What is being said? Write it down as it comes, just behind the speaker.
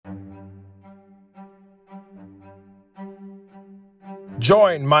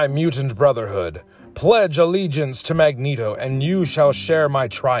Join my mutant brotherhood. Pledge allegiance to Magneto, and you shall share my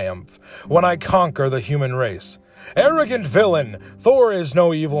triumph when I conquer the human race. Arrogant villain! Thor is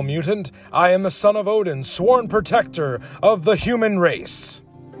no evil mutant. I am the son of Odin, sworn protector of the human race.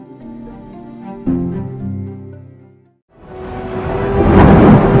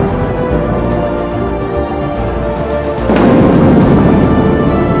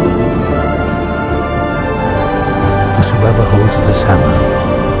 Whosoever holds this hammer,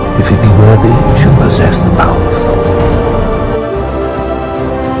 if he be worthy, shall possess the power of Thor.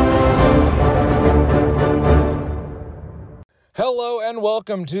 Hello and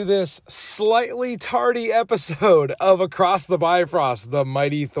welcome to this slightly tardy episode of Across the Bifrost, the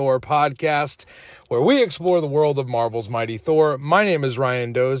Mighty Thor podcast, where we explore the world of Marvel's Mighty Thor. My name is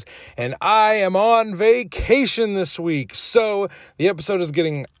Ryan Doze, and I am on vacation this week, so the episode is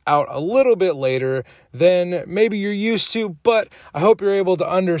getting out a little bit later than maybe you're used to, but I hope you're able to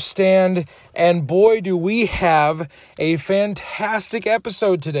understand, and boy, do we have a fantastic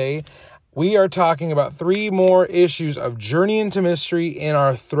episode today. We are talking about 3 more issues of Journey into Mystery in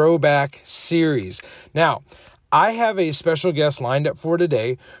our throwback series. Now, I have a special guest lined up for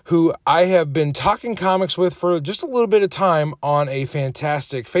today who I have been talking comics with for just a little bit of time on a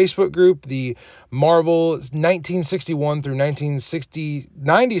fantastic Facebook group, the Marvel 1961 through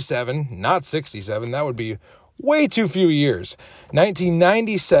 97, not 67, that would be way too few years.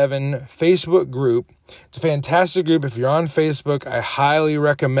 1997 Facebook group. It's a fantastic group. If you're on Facebook, I highly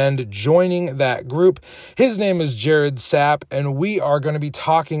recommend joining that group. His name is Jared Sapp, and we are going to be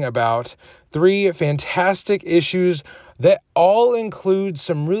talking about 3 fantastic issues that all include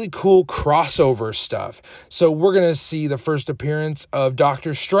some really cool crossover stuff. So we're going to see the first appearance of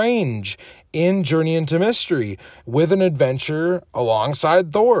Doctor Strange in Journey into Mystery with an adventure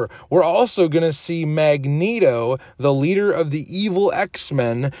alongside Thor. We're also going to see Magneto, the leader of the evil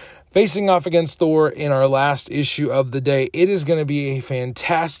X-Men, facing off against Thor in our last issue of the day. It is going to be a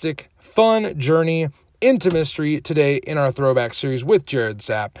fantastic, fun journey into mystery today in our throwback series with Jared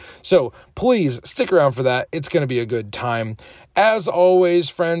Sapp. So please stick around for that. It's going to be a good time. As always,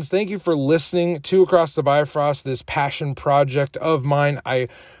 friends, thank you for listening to Across the Bifrost, this passion project of mine. I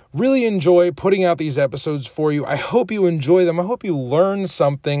really enjoy putting out these episodes for you. I hope you enjoy them. I hope you learn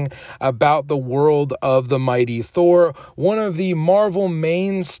something about the world of the Mighty Thor, one of the Marvel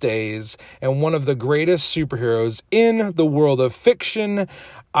mainstays and one of the greatest superheroes in the world of fiction.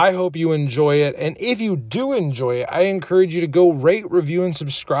 I hope you enjoy it. And if you do enjoy it, I encourage you to go rate, review, and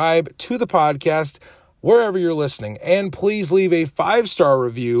subscribe to the podcast wherever you're listening. And please leave a 5-star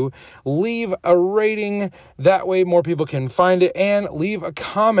review, leave a rating, that way more people can find it, and leave a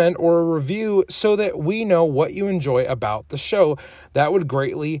comment or a review so that we know what you enjoy about the show. That would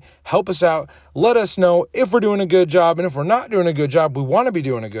greatly help us out. Let us know if we're doing a good job, and if we're not doing a good job, we want to be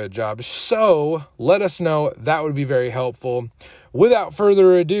doing a good job. So let us know. That would be very helpful. Without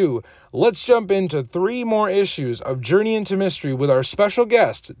further ado, let's jump into 3 more issues of Journey into Mystery with our special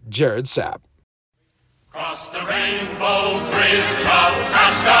guest, Jared Sapp. Cross the rainbow bridge of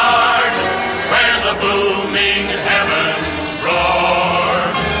Asgard, where the booming heavens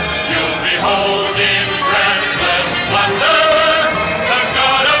roar. You'll behold in breathless wonder the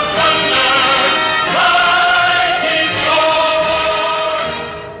god of thunder, mighty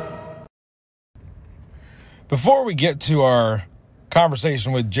Thor. Before we get to our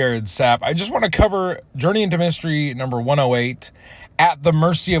conversation with Jared Sapp, I just want to cover Journey into Mystery number 108, At the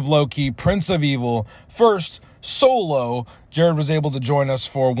Mercy of Loki, Prince of Evil. First, solo. Jared was able to join us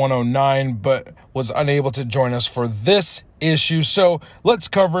for 109, but was unable to join us for this issue. So let's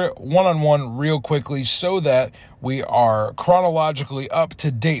cover it one-on-one real quickly so that we are chronologically up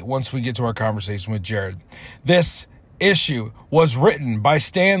to date once we get to our conversation with Jared. This issue was written by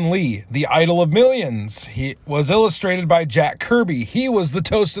Stan Lee, the idol of millions. He was illustrated by Jack Kirby. He was the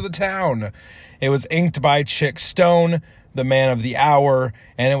toast of the town. It was inked by Chick Stone, the man of the hour,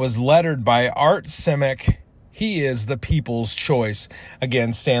 and it was lettered by Art Simic. He is the people's choice.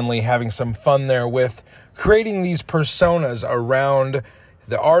 Again, Stan Lee having some fun there with creating these personas around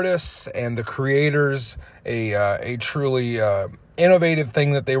the artists and the creators, a truly innovative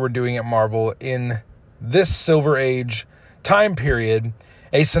thing that they were doing at Marvel in this Silver Age time period.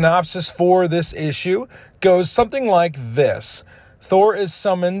 A synopsis for this issue goes something like this. Thor is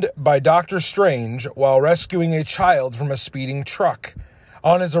summoned by Doctor Strange while rescuing a child from a speeding truck.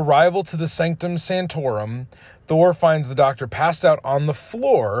 On his arrival to the Sanctum Sanctorum, Thor finds the doctor passed out on the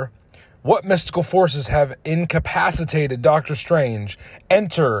floor. What mystical forces have incapacitated Doctor Strange?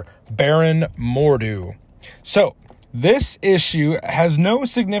 Enter Baron Mordo. So, This issue has no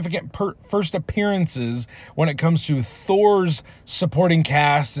significant first appearances when it comes to Thor's supporting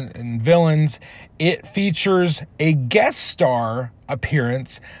cast and villains. It features a guest star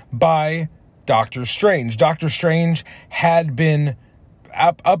appearance by Doctor Strange. Doctor Strange had been,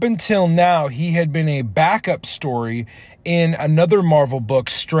 up until now, he had been a backup story in another Marvel book,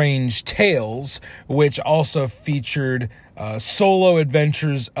 Strange Tales, which also featured solo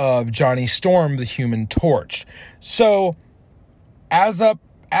adventures of Johnny Storm, the Human Torch. So, as up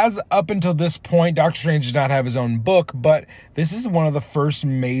until this point, Doctor Strange did not have his own book, but this is one of the first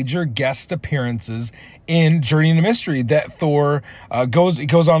major guest appearances in Journey into Mystery that Thor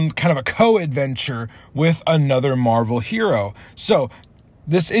goes on kind of a co-adventure with another Marvel hero. So,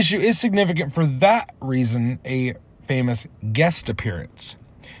 this issue is significant for that reason, a famous guest appearance.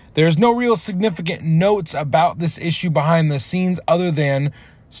 There's no real significant notes about this issue behind the scenes other than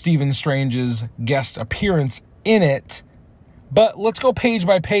Stephen Strange's guest appearance in it. But let's go page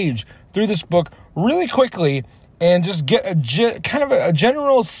by page through this book really quickly and just get a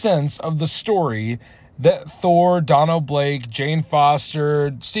general sense of the story that Thor, Donald Blake, Jane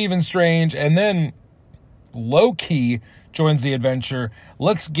Foster, Stephen Strange, and then Loki joins the adventure.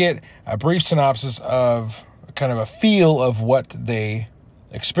 Let's get a brief synopsis of kind of a feel of what they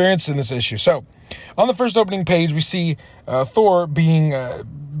experienced in this issue. So, on the first opening page, we see Thor being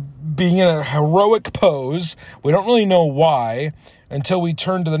in a heroic pose. We don't really know why until we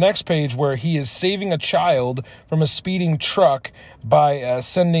turn to the next page where he is saving a child from a speeding truck by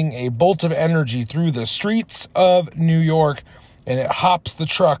sending a bolt of energy through the streets of New York, and it hops the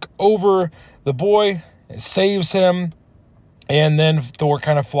truck over the boy, it saves him, and then Thor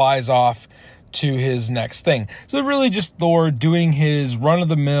kind of flies off to his next thing. So really just Thor doing his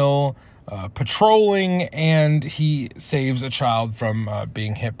run-of-the-mill patrolling, and he saves a child from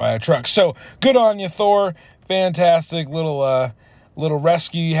being hit by a truck. So good on you, Thor. Fantastic little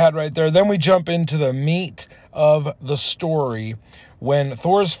rescue you had right there. Then we jump into the meat of the story. When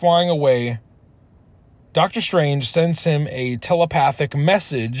Thor is flying away, Doctor Strange sends him a telepathic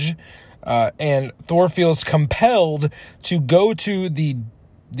message, and Thor feels compelled to go to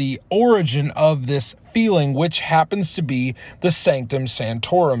the origin of this feeling, which happens to be the Sanctum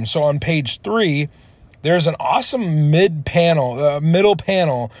Sanctorum. So on page 3, there's an awesome middle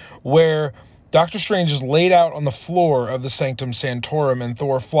panel where Doctor Strange is laid out on the floor of the Sanctum Sanctorum, and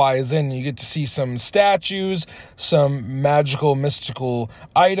Thor flies in. You get to see some statues, some magical, mystical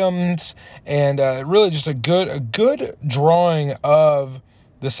items, and really just a good drawing of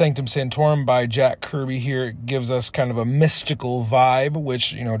the Sanctum Sanctorum by Jack Kirby here. It gives us kind of a mystical vibe,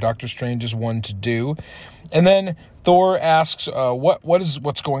 which, Doctor Strange is one to do. And then Thor asks,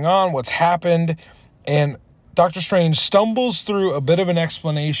 what's going on? What's happened? And Doctor Strange stumbles through a bit of an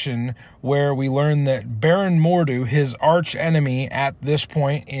explanation where we learn that Baron Mordo, his arch enemy at this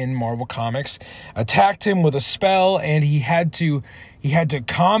point in Marvel Comics, attacked him with a spell, and he had to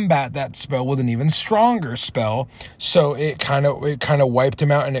combat that spell with an even stronger spell. So it kind of wiped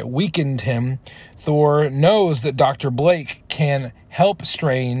him out and it weakened him. Thor knows that Dr. Blake can help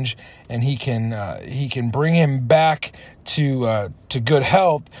Strange, and he can bring him back to good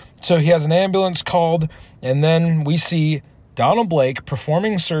health. So he has an ambulance called, and then we see Donald Blake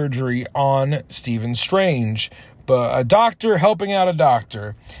performing surgery on Stephen Strange, but a doctor helping out a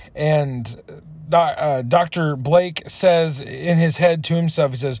doctor. And Dr. Blake says in his head to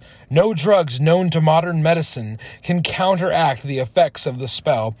himself, he says, "No drugs known to modern medicine can counteract the effects of the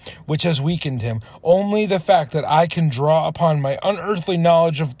spell, which has weakened him. Only the fact that I can draw upon my unearthly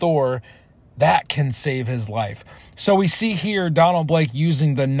knowledge of Thor, that can save his life." So we see here Donald Blake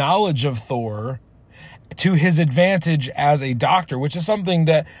using the knowledge of Thor to his advantage as a doctor, which is something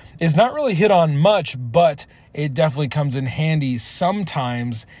that is not really hit on much, but it definitely comes in handy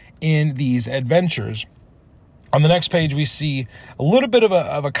sometimes in these adventures. On the next page, we see a little bit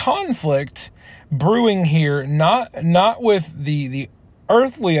of a conflict brewing here, not with the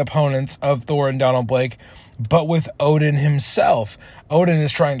earthly opponents of Thor and Donald Blake, but with Odin himself. Odin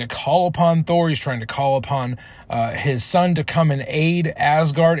is trying to call upon Thor. He's trying to call upon his son to come and aid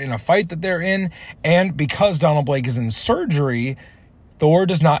Asgard in a fight that they're in. And because Donald Blake is in surgery, Thor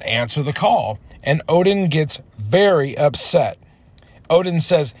does not answer the call. And Odin gets very upset. Odin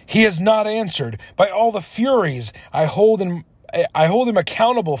says, "He has not answered. By all the Furies, I hold him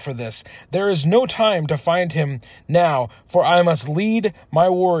accountable for this. There is no time to find him now, for I must lead my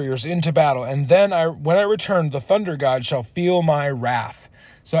warriors into battle, and then when I return, the Thunder God shall feel my wrath."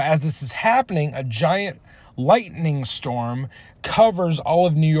 So as this is happening, a giant lightning storm covers all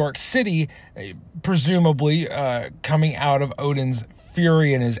of New York City, presumably coming out of Odin's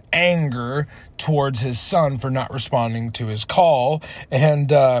fury and his anger towards his son for not responding to his call. And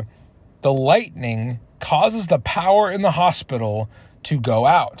the lightning causes the power in the hospital to go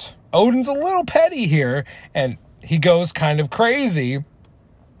out. Odin's a little petty here, and he goes kind of crazy.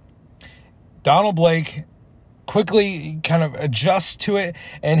 Donald Blake quickly kind of adjusts to it,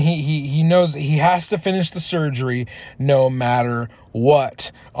 and he knows that he has to finish the surgery no matter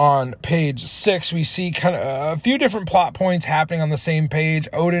what. On page 6, we see kind of a few different plot points happening on the same page.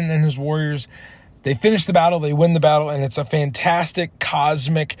 Odin and his warriors, they finish the battle, they win the battle, and it's a fantastic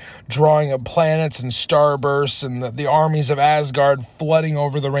cosmic drawing of planets and starbursts and the armies of Asgard flooding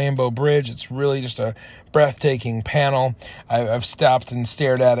over the Rainbow Bridge. It's really just a breathtaking panel. I've stopped and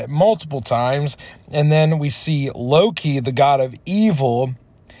stared at it multiple times. And then we see Loki, the god of evil.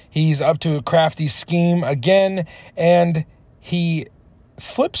 He's up to a crafty scheme again, and he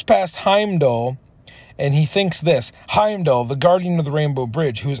slips past Heimdall. And he thinks this: Heimdall, the guardian of the Rainbow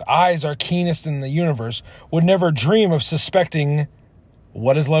Bridge, whose eyes are keenest in the universe, would never dream of suspecting,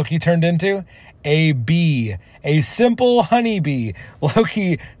 what is Loki turned into? A bee. A simple honeybee.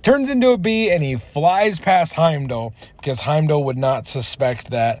 Loki turns into a bee and he flies past Heimdall because Heimdall would not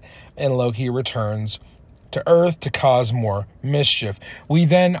suspect that, and Loki returns to Earth to cause more mischief. We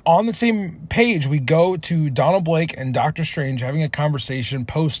then, on the same page, we go to Donald Blake and Doctor Strange having a conversation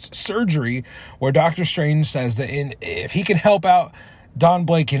post-surgery where Doctor Strange says that if he can help out Don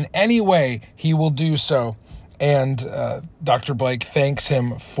Blake in any way, he will do so. And Dr. Blake thanks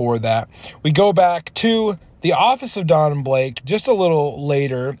him for that. We go back to the office of Don Blake just a little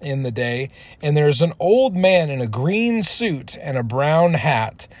later in the day, and there's an old man in a green suit and a brown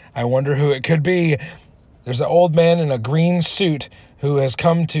hat. I wonder who it could be. There's an old man in a green suit who has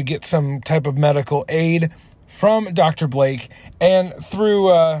come to get some type of medical aid from Dr. Blake, and through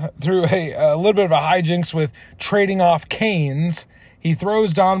a little bit of a hijinks with trading off canes, he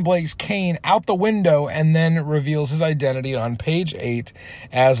throws Don Blake's cane out the window and then reveals his identity on page 8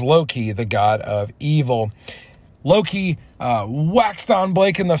 as Loki, the god of evil. Loki whacks Don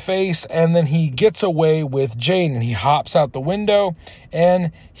Blake in the face, and then he gets away with Jane, and he hops out the window,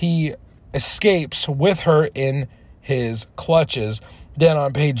 and he escapes with her in his clutches. Then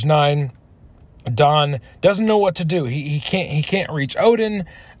on page 9, Don doesn't know what to do. He can't reach Odin.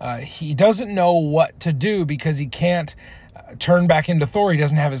 He doesn't know what to do because he can't turn back into Thor. He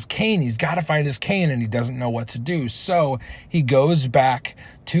doesn't have his cane. He's got to find his cane, and he doesn't know what to do. So he goes back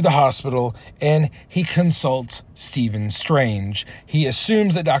to the hospital and he consults Stephen Strange. He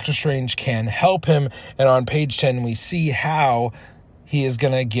assumes that Doctor Strange can help him, and on page 10 we see how he is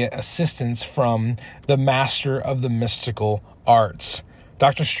going to get assistance from the master of the mystical arts.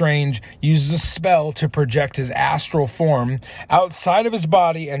 Dr. Strange uses a spell to project his astral form outside of his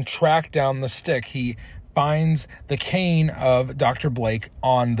body and track down the stick. He finds the cane of Dr. Blake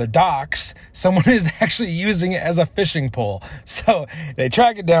on the docks. Someone is actually using it as a fishing pole. So they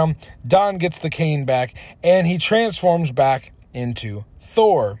track it down. Don gets the cane back, and he transforms back into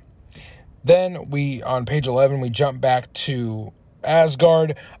Thor. Then on page 11, we jump back to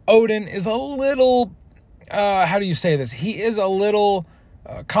Asgard. Odin is a little, how do you say this? He is a little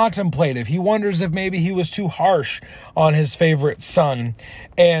contemplative. He wonders if maybe he was too harsh on his favorite son,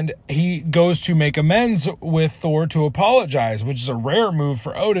 and he goes to make amends with Thor to apologize, which is a rare move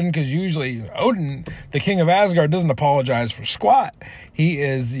for Odin, because usually Odin, the king of Asgard, doesn't apologize for squat. He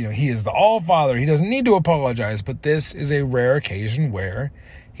is the All-Father. He doesn't need to apologize, but this is a rare occasion where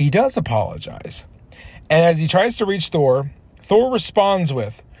he does apologize. And as he tries to reach Thor, Thor responds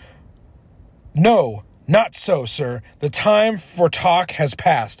with, "No, not so, sir. The time for talk has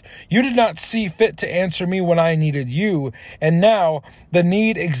passed. You did not see fit to answer me when I needed you, and now the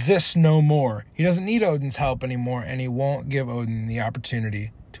need exists no more." He doesn't need Odin's help anymore, and he won't give Odin the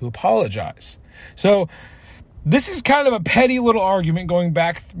opportunity to apologize. So this is kind of a petty little argument going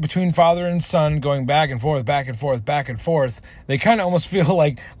back between father and son, going back and forth, back and forth, back and forth. They kind of almost feel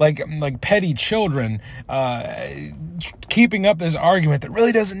like petty children keeping up this argument that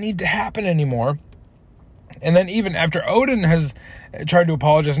really doesn't need to happen anymore. And then even after Odin has tried to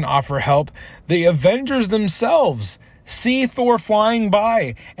apologize and offer help, the Avengers themselves see Thor flying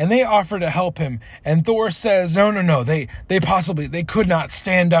by, and they offer to help him. And Thor says, no, they could not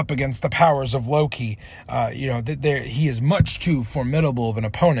stand up against the powers of Loki. He is much too formidable of an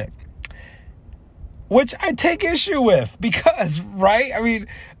opponent. Which I take issue with, because, right? I mean,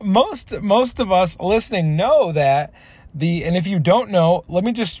 most of us listening know that. And if you don't know, let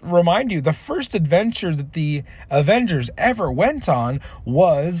me just remind you, the first adventure that the Avengers ever went on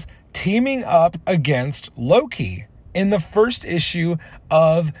was teaming up against Loki. in the first issue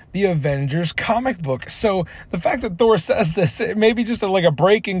of the Avengers comic book. So the fact that Thor says this, it may be just like a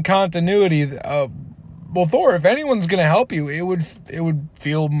break in continuity. Well, Thor, if anyone's going to help you, it would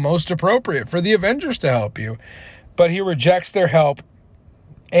feel most appropriate for the Avengers to help you. But he rejects their help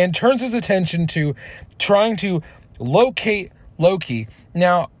and turns his attention to trying to locate Loki.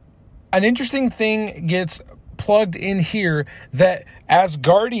 Now, an interesting thing gets plugged in here that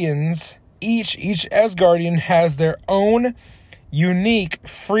Asgardians, each Asgardian has their own unique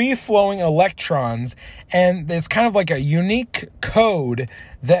free-flowing electrons, and it's kind of like a unique code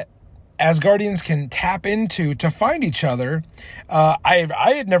that Asgardians can tap into to find each other.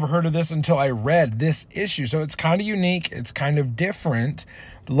 I had never heard of this until I read this issue, so it's kind of unique. It's kind of different.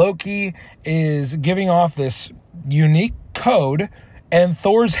 Loki is giving off this unique code, and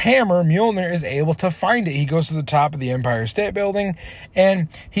Thor's hammer, Mjolnir, is able to find it. He goes to the top of the Empire State Building, and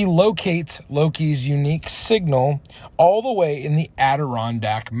he locates Loki's unique signal all the way in the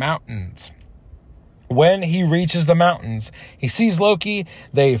Adirondack Mountains. When he reaches the mountains, he sees Loki,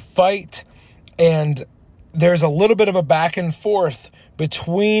 they fight, and there's a little bit of a back and forth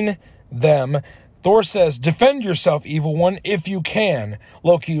between them. Thor says, "Defend yourself, evil one, if you can."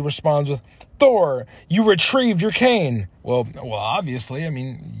 Loki responds with, "Thor, you retrieved your cane." Well, obviously, I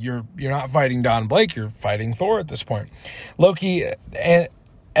mean, you're not fighting Don Blake, you're fighting Thor at this point. Loki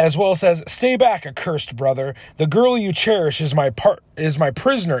as well says, "Stay back, accursed brother. The girl you cherish is my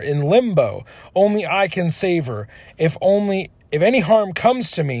prisoner in limbo. Only I can save her. If any harm comes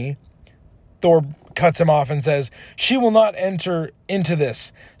to me," Thor cuts him off and says, "She will not enter into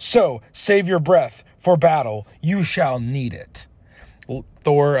this. So save your breath for battle. You shall need it."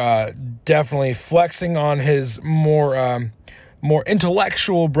 Thor definitely flexing on his more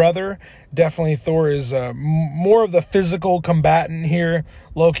intellectual brother. Definitely Thor is more of the physical combatant here.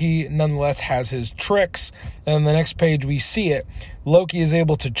 Loki nonetheless has his tricks. And on the next page we see it. Loki is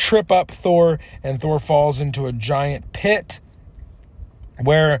able to trip up Thor, and Thor falls into a giant pit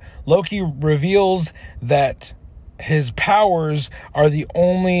where Loki reveals that his powers are the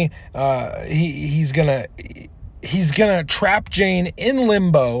only he's gonna trap Jane in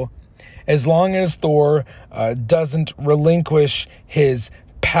limbo as long as Thor doesn't relinquish his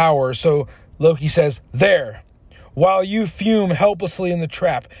power. So Loki says, "There, while you fume helplessly in the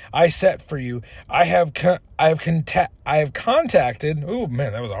trap I set for you, I have contacted." Oh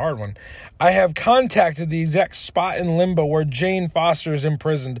man, that was a hard one. "I have contacted the exact spot in limbo where Jane Foster is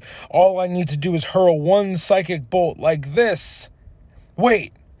imprisoned. All I need to do is hurl one psychic bolt like this.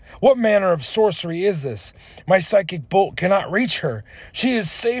 Wait. What manner of sorcery is this? My psychic bolt cannot reach her. She is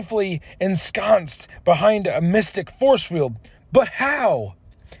safely ensconced behind a mystic force field. But how?"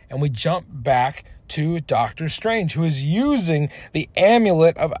 And we jump back to Doctor Strange, who is using the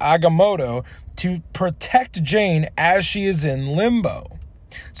amulet of Agamotto to protect Jane as she is in limbo.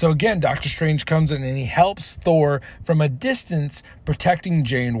 So again, Doctor Strange comes in and he helps Thor from a distance, protecting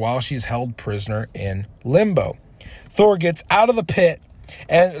Jane while she's held prisoner in limbo. Thor gets out of the pit,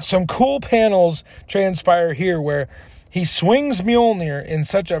 and some cool panels transpire here where he swings Mjolnir in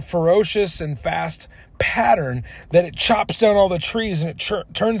such a ferocious and fast pattern that it chops down all the trees and it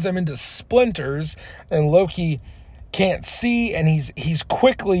turns them into splinters, and Loki can't see, and he's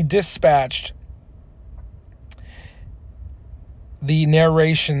quickly dispatched. The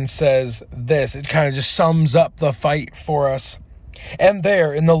narration says this. It kind of just sums up the fight for us. "And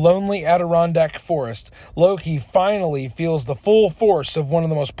there, in the lonely Adirondack forest, Loki finally feels the full force of one of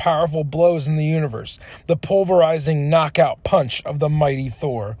the most powerful blows in the universe, the pulverizing knockout punch of the mighty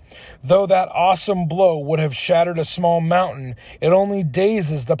Thor. Though that awesome blow would have shattered a small mountain, it only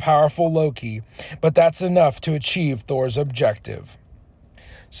dazes the powerful Loki, but that's enough to achieve Thor's objective."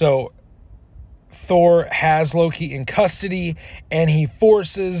 So Thor has Loki in custody, and he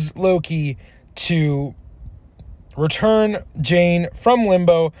forces Loki to return Jane from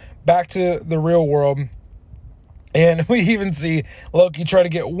limbo back to the real world. And we even see Loki try to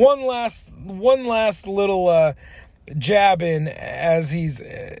get one last little jab in as he's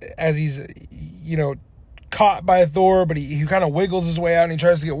caught by Thor, but he kind of wiggles his way out and he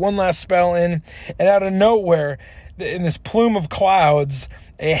tries to get one last spell in. And out of nowhere, in this plume of clouds,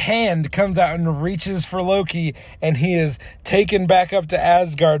 a hand comes out and reaches for Loki, and he is taken back up to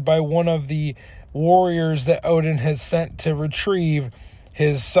Asgard by one of the warriors that Odin has sent to retrieve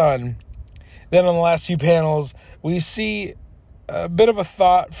his son. Then on the last few panels, we see a bit of a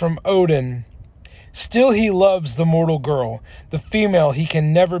thought from Odin. "Still he loves the mortal girl, the female he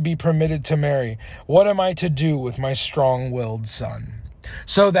can never be permitted to marry. What am I to do with my strong-willed son?"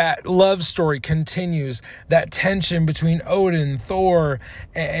 So that love story continues. That tension between Odin, Thor,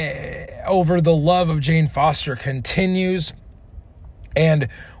 over the love of Jane Foster continues. And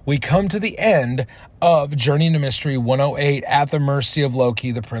we come to the end of Journey into Mystery 108, At the Mercy of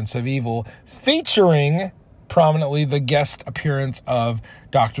Loki, the Prince of Evil, featuring prominently the guest appearance of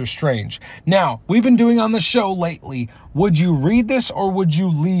Doctor Strange. Now, we've been doing on the show lately, would you read this or would you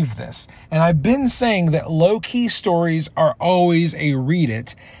leave this? And I've been saying that low-key stories are always a read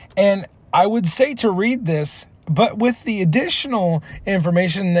it. And I would say to read this, but with the additional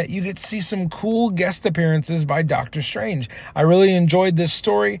information that you get to see some cool guest appearances by Doctor Strange. I really enjoyed this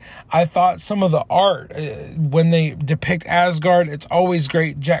story. I thought some of the art, when they depict Asgard, it's always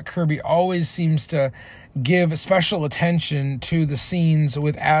great. Jack Kirby always seems to give special attention to the scenes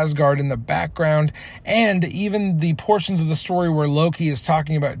with Asgard in the background, and even the portions of the story where Loki is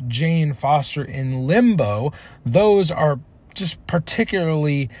talking about Jane Foster in limbo. Those are just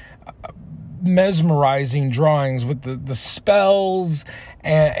particularly mesmerizing drawings with the spells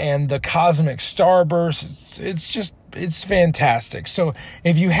and the cosmic starburst. It's fantastic. So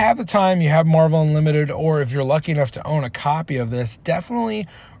if you have the time, you have Marvel Unlimited, or if you're lucky enough to own a copy of this, definitely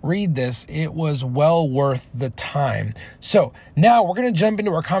read this. It was well worth the time. So now we're going to jump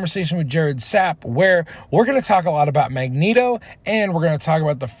into our conversation with Jared Sapp, where we're going to talk a lot about Magneto, and we're going to talk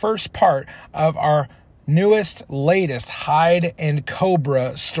about the first part of our latest Hyde and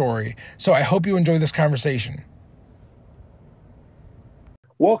Cobra story. So I hope you enjoy this conversation.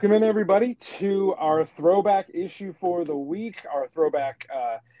 Welcome in, everybody, to our throwback issue for the week, our throwback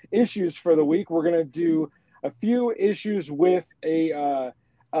issues for the week. We're going to do a few issues with a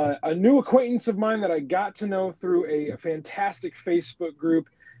new acquaintance of mine that I got to know through a fantastic Facebook group,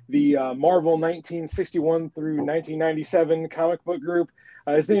 the Marvel 1961 through 1997 comic book group.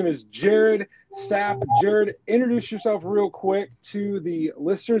 His name is Jared Sapp. Jared, introduce yourself real quick to the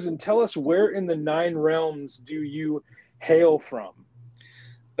listeners and tell us where in the 9 realms do you hail from?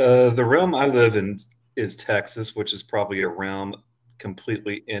 The realm I live in is Texas, which is probably a realm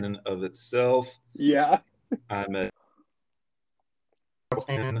completely in and of itself. Yeah. I'm a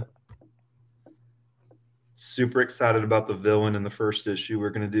fan. Super excited about the villain in the first issue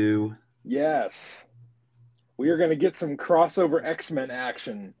we're going to do. Yes. We are going to get some crossover X-Men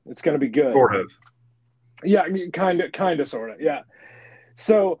action. It's going to be good. Sort of. Yeah, kind of, sort of. Yeah.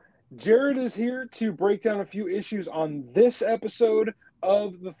 So Jared is here to break down a few issues on this episode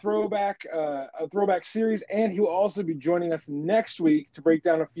of the throwback series, and he will also be joining us next week to break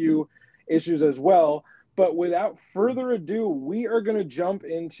down a few issues as well. But without further ado, we are going to jump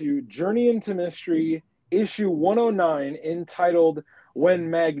into Journey into Mystery, issue 109, entitled When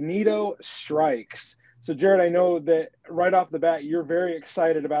Magneto Strikes. So, Jared, I know that right off the bat, you're very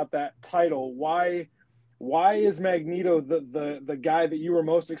excited about that title. Why is Magneto the guy that you were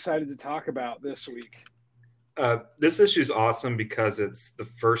most excited to talk about this week? This issue is awesome because it's the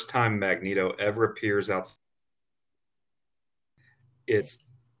first time Magneto ever appears outside. It's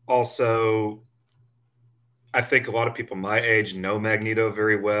also, I think a lot of people my age know Magneto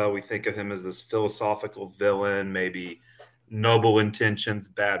very well. We think of him as this philosophical villain, maybe noble intentions,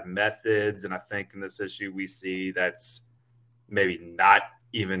 bad methods. And I think in this issue we see that's maybe not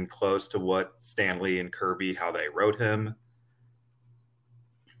even close to what Stan Lee and Kirby, how they wrote him.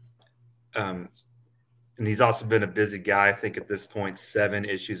 And he's also been a busy guy. I think at this point, 7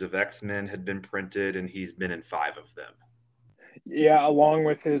 issues of X-Men had been printed, and he's been in 5 of them. Yeah, along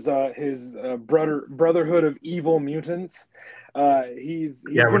with his Brotherhood of Evil Mutants.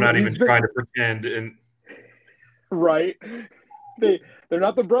 We're not even trying to pretend. And right, they're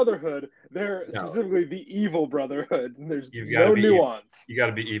not the Brotherhood. They're specifically the Evil Brotherhood. There's no nuance. You got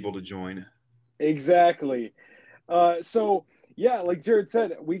to be evil to join. Exactly. So yeah, like Jared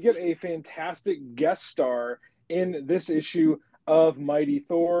said, we get a fantastic guest star in this issue of Mighty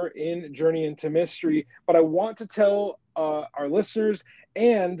Thor in Journey into Mystery. But I want to tell our listeners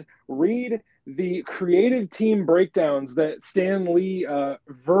and read the creative team breakdowns that Stan Lee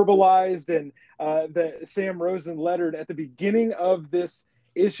verbalized and that Sam Rosen lettered at the beginning of this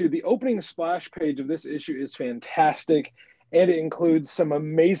issue. The opening splash page of this issue is fantastic, and it includes some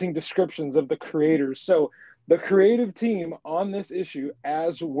amazing descriptions of the creators. So the creative team on this issue,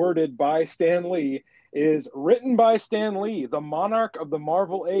 as worded by Stan Lee, is written by Stan Lee, the monarch of the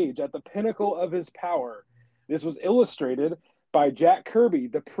Marvel Age at the pinnacle of his power. This was illustrated by Jack Kirby,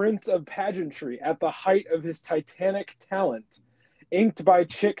 the prince of pageantry at the height of his titanic talent. Inked by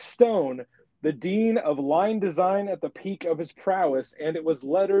Chick Stone, the dean of line design at the peak of his prowess, and it was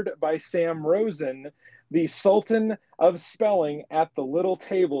lettered by Sam Rosen, the sultan of spelling at the little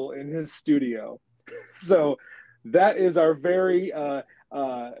table in his studio. So That is our very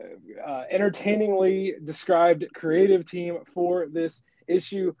entertainingly described creative team for this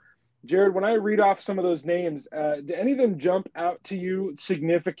issue. Jared, when I read off some of those names, do any of them jump out to you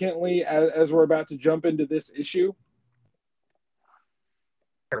significantly as we're about to jump into this issue?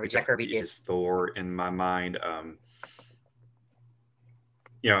 Jack Kirby is Thor in my mind. I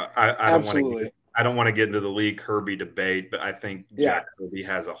don't want to get into the Lee Kirby debate, but I think Jack Kirby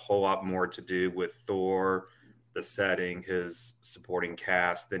has a whole lot more to do with Thor, the setting, his supporting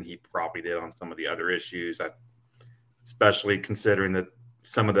cast than he probably did on some of the other issues. Especially considering that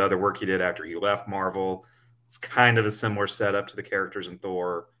some of the other work he did after he left Marvel, it's kind of a similar setup to the characters in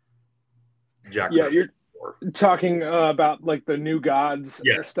Thor. Jack Kirby. You're talking about like the New Gods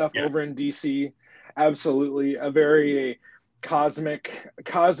stuff over in DC. Absolutely, a very cosmic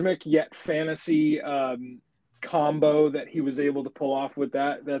yet fantasy combo that he was able to pull off with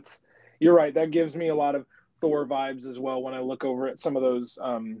that. You're right. That gives me a lot of Thor vibes as well when I look over at some of those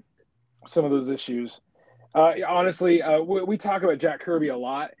issues. Honestly, we talk about Jack Kirby a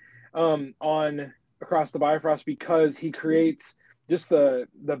lot on Across the Bifrost because he creates just the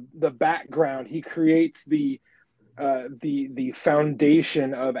background. He creates the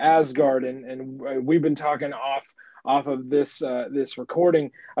foundation of Asgard, and we've been talking off of this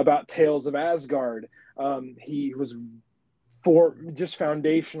recording about Tales of Asgard. He was just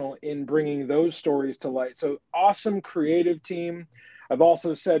foundational in bringing those stories to light. So awesome creative team. I've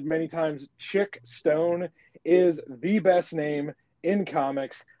also said many times, Chick Stone is the best name in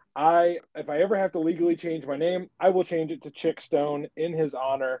comics. If I ever have to legally change my name, I will change it to Chick Stone in his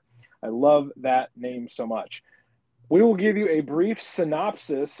honor. I love that name so much. We will give you a brief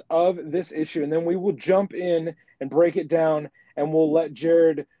synopsis of this issue, and then we will jump in and break it down, and we'll let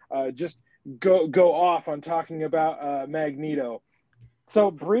Jared just go off on talking about Magneto. So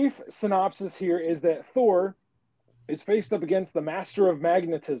brief synopsis here is that Thor is faced up against the Master of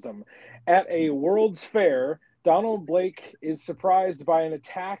Magnetism. At a World's Fair, Donald Blake is surprised by an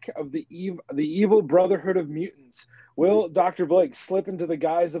attack of the evil Brotherhood of Mutants. Will Dr. Blake slip into the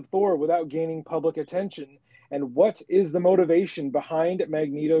guise of Thor without gaining public attention? And what is the motivation behind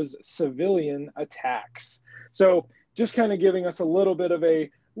Magneto's civilian attacks? So just kind of giving us a little bit of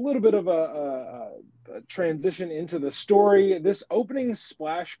a transition into the story. This opening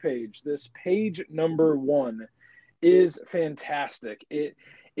splash page, this page number 1, is fantastic. It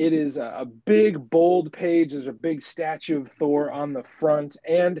is a big, bold page. There's a big statue of Thor on the front,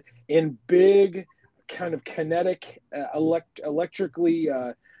 and in big, kind of kinetic, electrically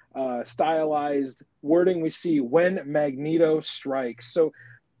stylized wording, we see "When Magneto Strikes." So,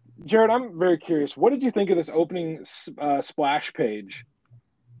 Jared, I'm very curious. What did you think of this opening splash page?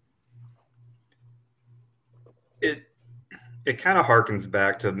 It kind of harkens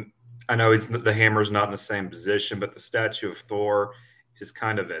back to, I know the hammer's not in the same position, but the statue of Thor is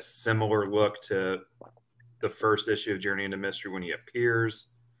kind of a similar look to the first issue of Journey into Mystery when he appears.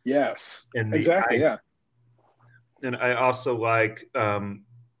 Yes, exactly. Yeah. And I also like the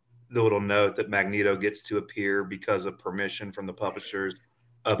little note that Magneto gets to appear because of permission from the publishers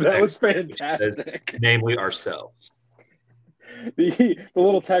of that was fantastic. Namely ourselves. The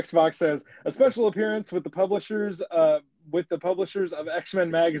little text box says a special appearance with the publishers of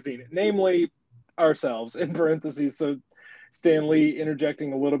X-Men magazine, namely ourselves, in parentheses. So Stan Lee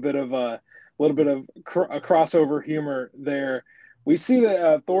interjecting a little bit of crossover humor there. We see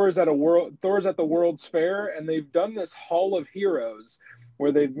that Thor's at the World's Fair, and they've done this Hall of Heroes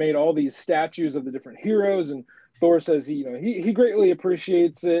where they've made all these statues of the different heroes, and Thor says he greatly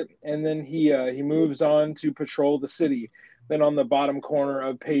appreciates it, and then he moves on to patrol the city. Then on the bottom corner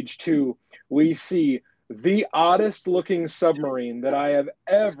of page 2, we see the oddest looking submarine that I have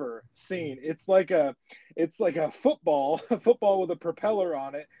ever seen. It's like a football with a propeller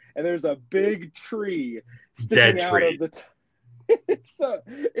on it, and there's a big tree sticking out of the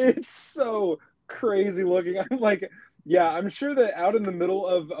it's so crazy looking. I'm like, yeah, I'm sure that out in the middle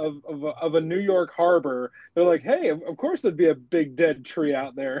of a New York harbor, they're like, hey, of course there'd be a big dead tree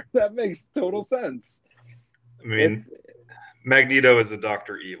out there. That makes total sense. I mean, Magneto is a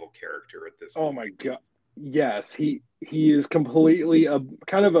Dr. Evil character at this point. Oh my God. Yes, he is completely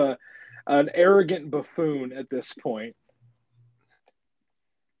an arrogant buffoon at this point.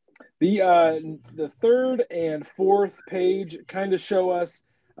 The third and fourth page kind of show us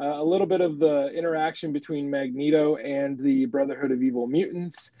a little bit of the interaction between Magneto and the Brotherhood of Evil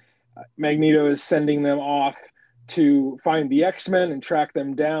Mutants. Magneto is sending them off to find the X-Men and track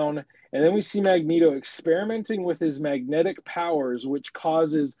them down. And then we see Magneto experimenting with his magnetic powers, which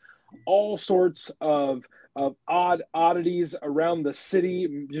causes all sorts of of oddities around the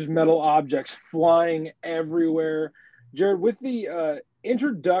city, just metal objects flying everywhere. Jared, with the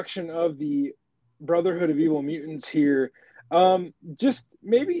introduction of the Brotherhood of Evil Mutants here, just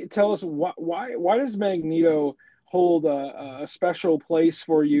maybe tell us why does Magneto hold a special place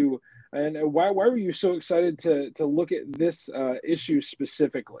for you, and why were you so excited to look at this issue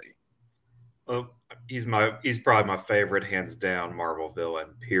specifically? Well, he's probably my favorite, hands down, Marvel villain.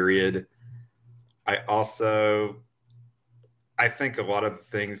 Period. I think a lot of the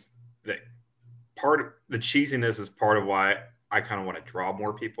things that part of the cheesiness is part of why I kind of want to draw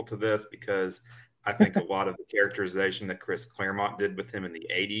more people to this, because I think a lot of the characterization that Chris Claremont did with him in the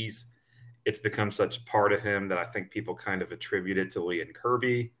 80s, it's become such a part of him that I think people kind of attribute it to Lee and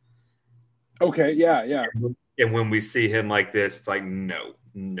Kirby. Okay, yeah. And when we see him like this, it's like, no.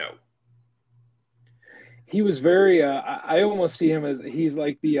 He was very. I almost see him as he's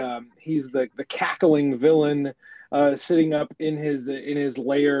like he's the cackling villain, sitting up in his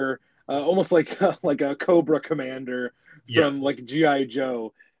lair, almost like like a Cobra Commander from like GI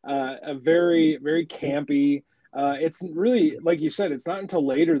Joe. A very very campy. It's really, like you said, it's not until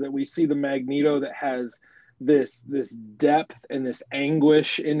later that we see the Magneto that has this depth and this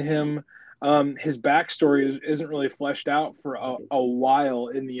anguish in him. His backstory isn't really fleshed out for a while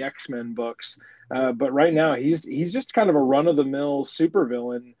in the X-Men books, but right now he's just kind of a run-of-the-mill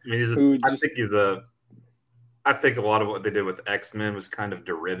supervillain. I think a lot of what they did with X-Men was kind of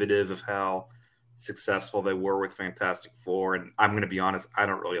derivative of how successful they were with Fantastic Four. And I'm going to be honest, I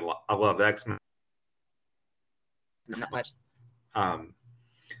don't really I love X-Men. Not much.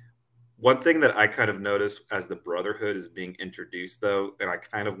 One thing that I kind of noticed as the Brotherhood is being introduced, though, and I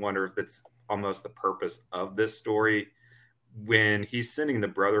kind of wonder if it's almost the purpose of this story, when he's sending the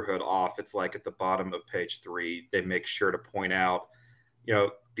Brotherhood off, it's like at the bottom of page 3, they make sure to point out,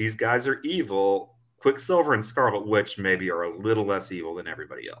 these guys are evil. Quicksilver and Scarlet Witch maybe are a little less evil than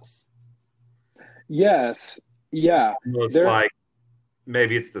everybody else. Yes. Yeah. It's like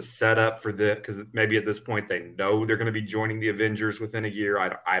maybe it's the setup for this, because maybe at this point they know they're going to be joining the Avengers within a year.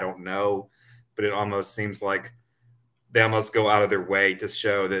 I don't know, but it almost seems like they almost go out of their way to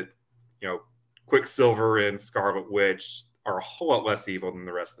show that, Quicksilver and Scarlet Witch are a whole lot less evil than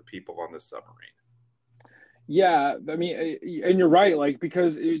the rest of the people on this submarine. Yeah, I mean, and you're right, like,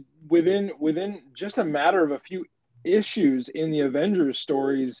 because within just a matter of a few issues in the Avengers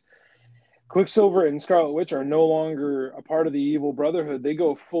stories, Quicksilver and Scarlet Witch are no longer a part of the Evil Brotherhood. They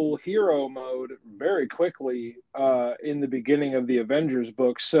go full hero mode very quickly in the beginning of the Avengers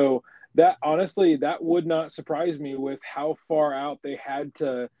book. So that, honestly, that would not surprise me with how far out they had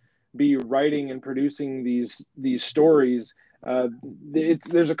to be writing and producing these stories.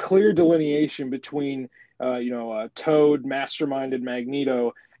 There's a clear delineation between Toad, masterminded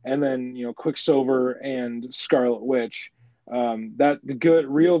Magneto, and then Quicksilver and Scarlet Witch. That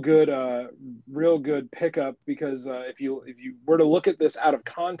real good pickup, because if you were to look at this out of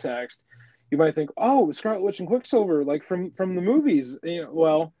context, you might think, oh, Scarlet Witch and Quicksilver, like from the movies.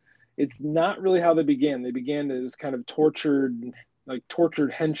 Well, it's not really how they began. They began as kind of tortured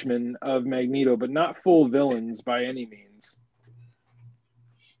henchmen of Magneto, but not full villains by any means.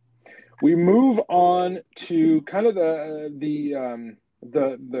 We move on to kind of the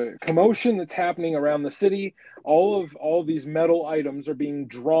commotion that's happening around the city. All of these metal items are being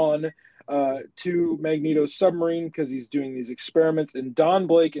drawn to Magneto's submarine because he's doing these experiments. And Don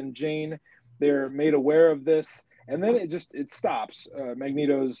Blake and Jane, they're made aware of this, and then it stops.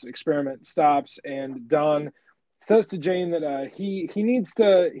 Magneto's experiment stops, and Don says to Jane that he needs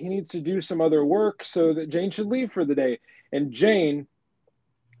to do some other work, so that Jane should leave for the day. And Jane,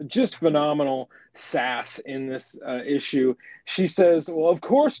 just phenomenal sass in this issue. She says, "Well, of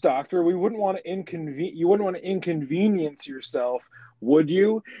course, Doctor, you wouldn't want to inconvenience yourself, would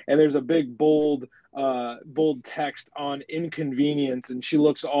you?" And there's a big bold text on inconvenience, and she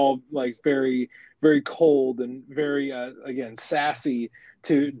looks all like very, very cold and very again sassy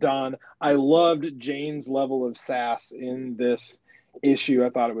to Don. I loved Jane's level of sass in this issue. I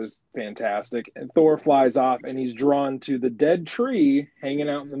thought it was fantastic. And Thor flies off, and he's drawn to the dead tree hanging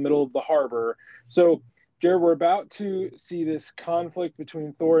out in the middle of the harbor. So, Jared, we're about to see this conflict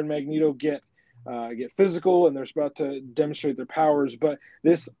between Thor and Magneto get physical, and they're about to demonstrate their powers. But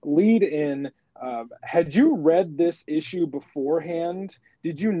this lead in, had you read this issue beforehand?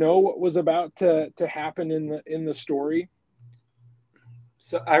 Did you know what was about to happen in the story?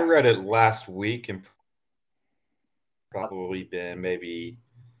 So I read it last week, and probably been maybe,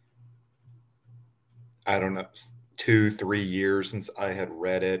 I don't know, 2-3 years since I had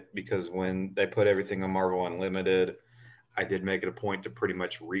read it, because when they put everything on Marvel Unlimited, I did make it a point to pretty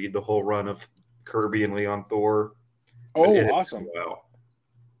much read the whole run of Kirby and Leon Thor. Oh, It awesome. well.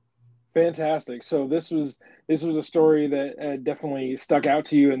 Fantastic. So this was a story that definitely stuck out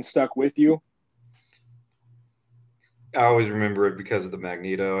to you and stuck with you. I always remember it because of the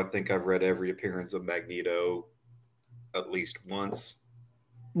Magneto. I think I've read every appearance of Magneto at least once.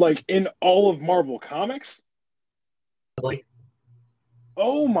 Like in all of Marvel Comics?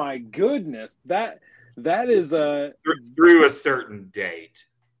 Oh my goodness. That is Through a certain date.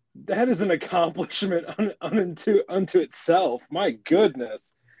 that is an accomplishment unto itself. My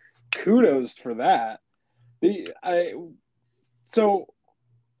goodness. Kudos for that. So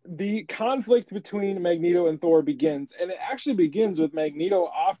the conflict between Magneto and Thor begins, and it actually begins with Magneto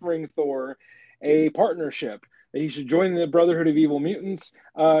offering Thor a partnership that he should join the Brotherhood of Evil Mutants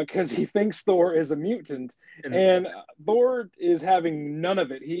because he thinks Thor is a mutant, and Thor is having none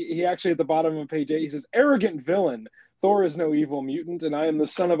of it. He actually at the bottom of page 8 he says, "Arrogant villain, Thor is no evil mutant, and I am the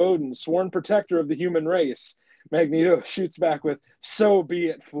son of Odin, sworn protector of the human race." Magneto shoots back with, "So be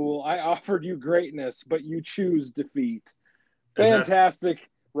it, fool. I offered you greatness, but you choose defeat." Fantastic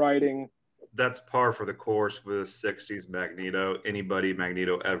writing. That's par for the course with 60s Magneto. Anybody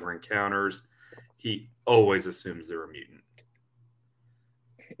Magneto ever encounters, he always assumes they're a mutant.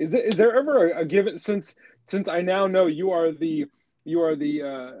 Is there ever a given, since I now know you are the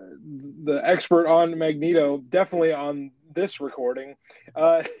expert on Magneto, definitely on this recording.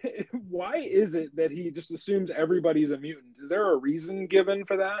 Why is it that he just assumes everybody's a mutant? Is there a reason given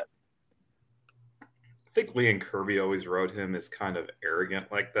for that? I think Lee and Kirby always wrote him as kind of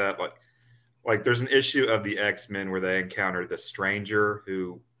arrogant like that. Like there's an issue of the X-Men where they encountered the Stranger,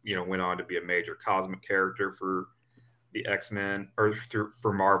 who went on to be a major cosmic character for the X-Men or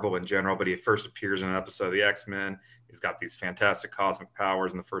for Marvel in general. But he first appears in an episode of the X-Men. He's got these fantastic cosmic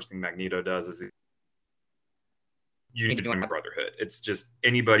powers, and the first thing Magneto does is you need to join my Brotherhood. It's just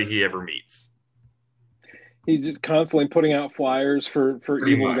anybody he ever meets. He's just constantly putting out flyers for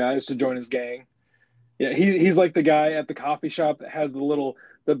evil guys to join his gang. Yeah, he's like the guy at the coffee shop that has the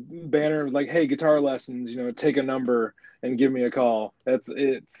banner like, "Hey, guitar lessons, take a number and give me a call." It's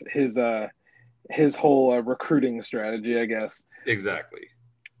his whole recruiting strategy, I guess. Exactly.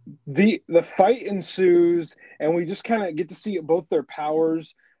 The fight ensues, and we just kind of get to see both their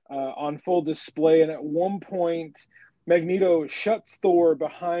powers on full display. And at one point, Magneto shuts Thor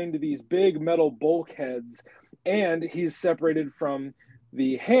behind these big metal bulkheads, and he's separated from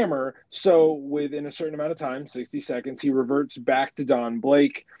the hammer. So within a certain amount of time, 60 seconds, he reverts back to Don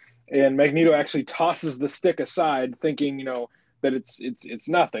Blake, and Magneto actually tosses the stick aside, thinking, that it's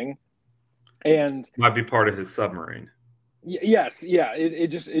nothing. And might be part of his submarine. Yes, yeah. It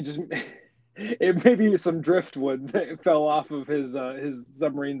just it may be some driftwood that fell off of his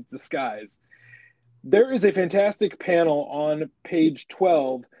submarine's disguise. There is a fantastic panel on page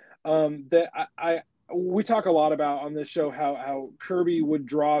 12 that we talk a lot about on this show, how Kirby would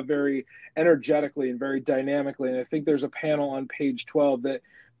draw very energetically and very dynamically. And I think there's a panel on page 12 that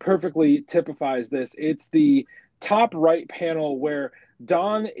perfectly typifies this. It's the top right panel where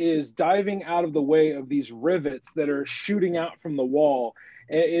Don is diving out of the way of these rivets that are shooting out from the wall.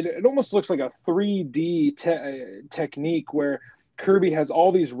 It almost looks like a 3D technique where Kirby has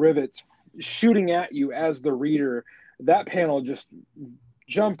all these rivets shooting at you as the reader. That panel just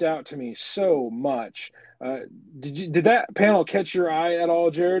jumped out to me so much. Did that panel catch your eye at all,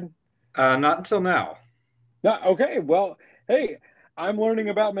 Jared? Not until now. Okay, well, hey, I'm learning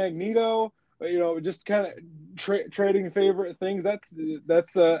about Magneto. Just kind of trading favorite things.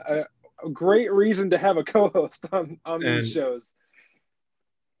 That's a great reason to have a co-host on these shows.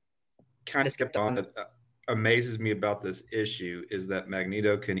 Kind of skipped on. That amazes me about this issue is that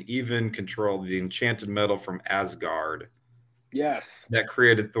Magneto can even control the enchanted metal from Asgard. Yes. That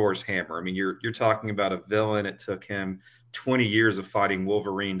created Thor's hammer. I mean, you're talking about a villain. It took him 20 years of fighting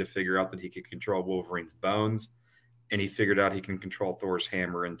Wolverine to figure out that he could control Wolverine's bones, and he figured out he can control Thor's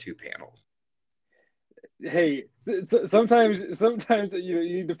hammer in 2 panels. Hey, sometimes you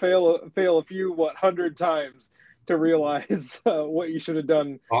need to fail a few 100 times to realize what you should have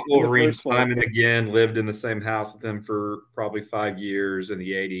done. Wolverine time and again lived in the same house with him for probably 5 years in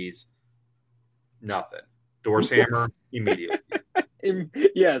the 80s. Nothing. Thor's hammer immediately.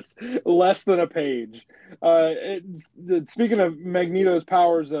 Yes, less than a page. Speaking of Magneto's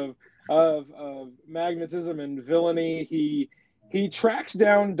powers of magnetism and villainy, he tracks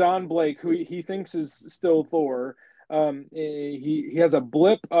down Don Blake, who he thinks is still Thor. He has a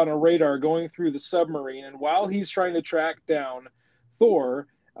blip on a radar going through the submarine, and while he's trying to track down Thor,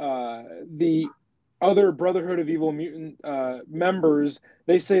 the other Brotherhood of Evil Mutant members,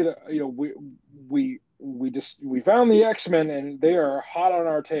 they say that we found the X-Men and they are hot on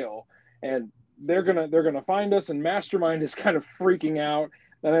our tail. And they're gonna find us, and Mastermind is kind of freaking out.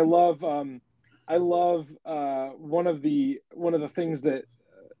 And I love one of the things that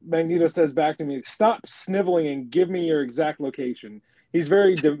Magneto says back to me: "Stop sniveling and give me your exact location." He's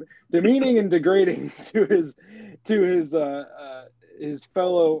very demeaning and degrading to his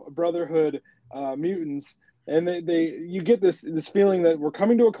fellow Brotherhood mutants, and you get this feeling that we're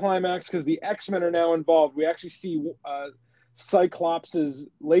coming to a climax because the X-Men are now involved. We actually see Cyclops's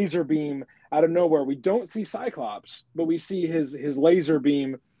laser beam out of nowhere. We don't see Cyclops, but we see his laser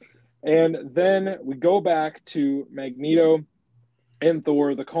beam, and then we go back to Magneto and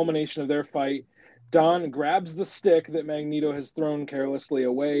Thor, the culmination of their fight. Don grabs the stick that Magneto has thrown carelessly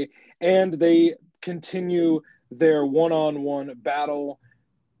away, and they continue their one-on-one battle.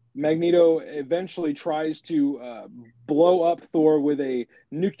 Magneto eventually tries to blow up Thor with a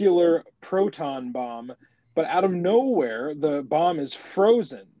nuclear proton bomb, but out of nowhere, the bomb is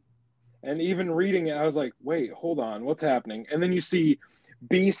frozen. And even reading it, I was like, wait, hold on, what's happening? And then you see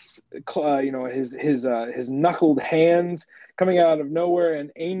Beast's, his knuckled hands coming out of nowhere,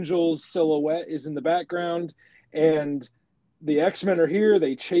 and Angel's silhouette is in the background, and the X-Men are here.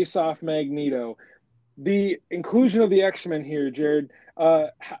 They chase off Magneto. The inclusion of the X-Men here, Jared,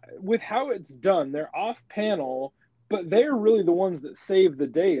 with how it's done, they're off panel, but they're really the ones that save the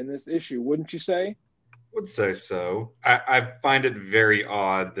day in this issue, wouldn't you say? Would say so. I find it very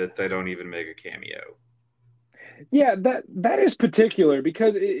odd that they don't even make a cameo. Yeah, that is particular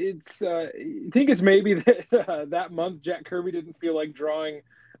because it's. I think it's maybe that that month Jack Kirby didn't feel like drawing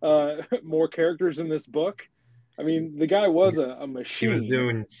more characters in this book. I mean, the guy was a machine. He was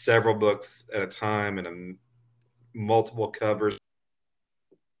doing several books at a time and multiple covers.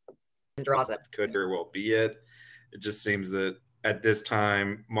 Draws it. Could very well be it. It just seems that at this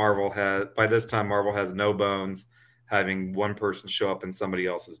time, Marvel has no bones having one person show up in somebody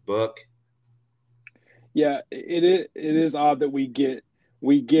else's book. Yeah, it is odd that we get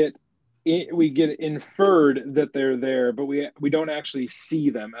inferred that they're there, but we don't actually see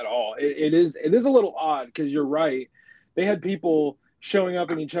them at all. It is a little odd because you're right. They had people showing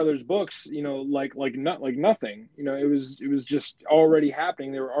up in each other's books, like nothing. It was just already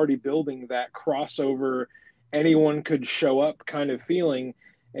happening. They were already building that crossover, anyone could show up kind of feeling,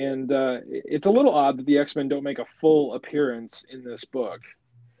 and it's a little odd that the X-Men don't make a full appearance in this book.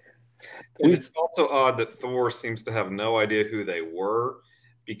 And it's also odd that Thor seems to have no idea who they were,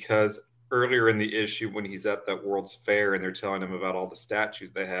 because earlier in the issue when he's at that World's Fair and they're telling him about all the statues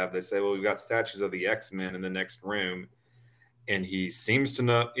they have, they say, well, we've got statues of the X-Men in the next room. And he seems to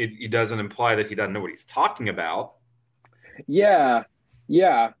know, he doesn't imply that he doesn't know what he's talking about. Yeah.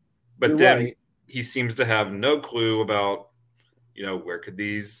 But then he seems to have no clue about, where could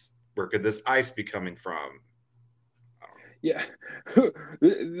this ice be coming from? Yeah,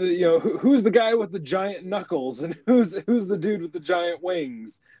 who's the guy with the giant knuckles, and who's the dude with the giant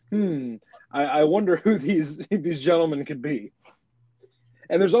wings? I wonder who these gentlemen could be.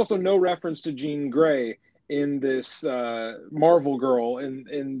 And there's also no reference to Jean Grey in this Marvel Girl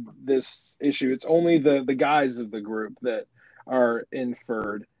in this issue. It's only the guys of the group that are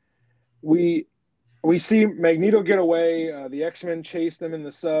inferred. We see Magneto get away. The X-Men chase them in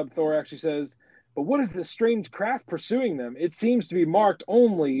the sub. Thor actually says, but what is this strange craft pursuing them? It seems to be marked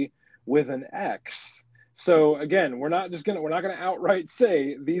only with an X. So again, we're not gonna outright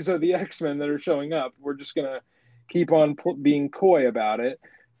say these are the X-Men that are showing up. We're just gonna keep on being coy about it.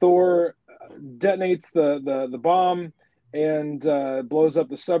 Thor detonates the bomb and blows up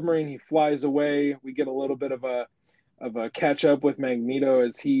the submarine. He flies away. We get a little bit of a catch up with Magneto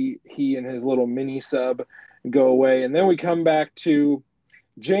as he and his little mini sub go away, and then we come back to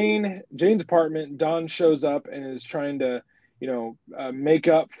Jane's apartment. Dawn shows up and is trying to, make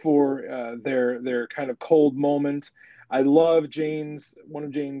up for their kind of cold moment. I love one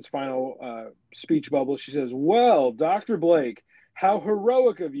of Jane's final speech bubbles. She says, "Well, Dr. Blake, how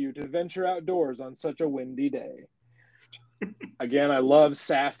heroic of you to venture outdoors on such a windy day." Again, I love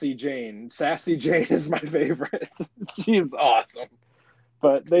Sassy Jane. Sassy Jane is my favorite. She's awesome.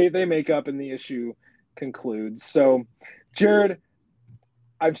 But they make up and the issue concludes. So, Jared,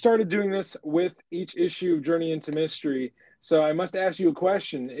 I've started doing this with each issue of Journey into Mystery, so I must ask you a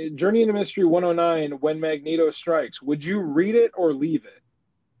question. Journey into Mystery 109, When Magneto Strikes, would you read it or leave it?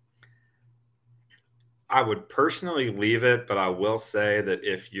 I would personally leave it, but I will say that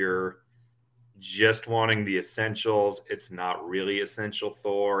if you're just wanting the essentials, it's not really essential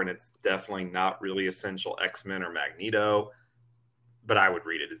Thor, and it's definitely not really essential X-Men or Magneto, but I would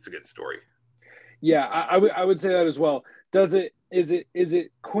read it. It's a good story. Yeah, I would say that as well. Is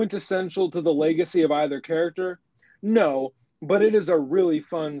it quintessential to the legacy of either character? No, but it is a really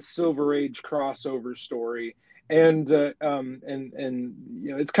fun Silver Age crossover story, and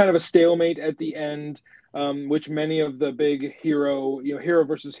it's kind of a stalemate at the end, which many of the big hero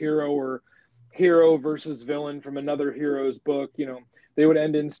versus hero, or hero versus villain from another hero's book, they would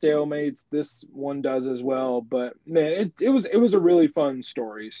end in stalemates. This one does as well, but man, it was a really fun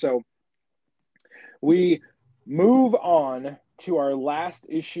story. So we move on to our last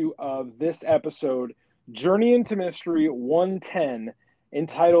issue of this episode, Journey into Mystery 110,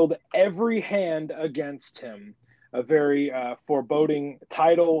 entitled Every Hand Against Him. A very foreboding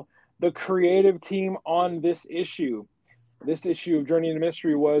title. The creative team on this issue of Journey into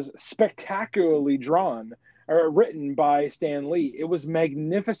Mystery was spectacularly written by Stan Lee. It was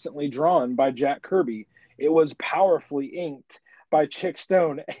magnificently drawn by Jack Kirby. It was powerfully inked by Chick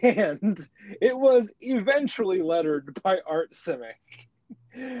Stone, and it was eventually lettered by Art Simic.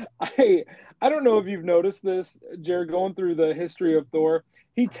 I don't know if you've noticed this, Jared, going through the history of Thor.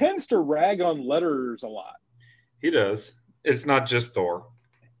 He tends to rag on letterers a lot. He does. It's not just Thor.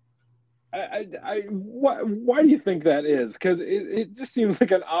 Why do you think that is? Because it just seems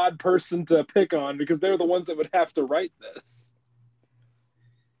like an odd person to pick on, because they're the ones that would have to write this.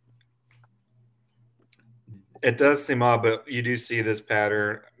 It does seem odd, but you do see this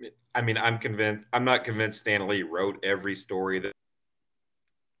pattern. I mean, I'm not convinced Stan Lee wrote every story that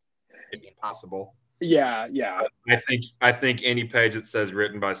it'd be possible. Yeah. I think any page that says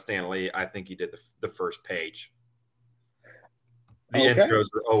written by Stan Lee, I think he did the first page. The intros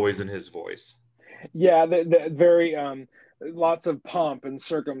are always in his voice. Yeah, the very lots of pomp and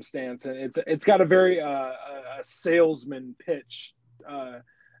circumstance, and it's got a very a salesman pitch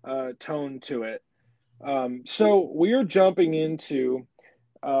tone to it. So we are jumping into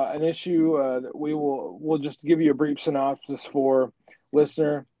an issue that we'll just give you a brief synopsis for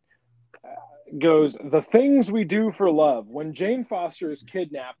listener. Goes, the things we do for love. When Jane Foster is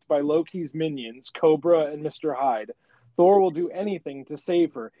kidnapped by Loki's minions, Cobra and Mr. Hyde, Thor will do anything to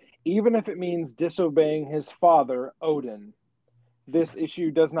save her, even if it means disobeying his father, Odin. This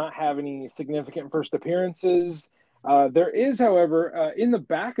issue does not have any significant first appearances. There is, however, in the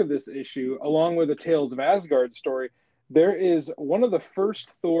back of this issue, along with the Tales of Asgard story, there is one of the first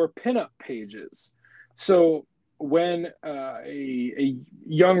Thor pinup pages. So when a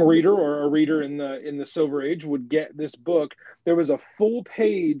young reader or a reader in the Silver Age would get this book, there was a full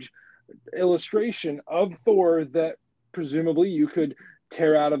page illustration of Thor that presumably you could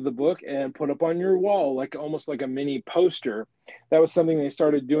tear out of the book and put up on your wall, like almost like a mini poster. That was something they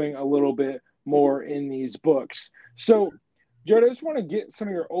started doing a little bit more in these books. So, Jared, I just want to get some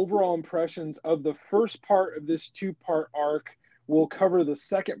of your overall impressions of the first part of this two-part arc. We'll cover the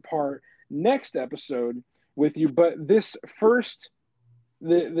second part next episode with you, but this first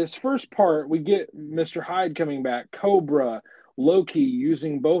part, we get Mr. Hyde coming back, Cobra, Loki,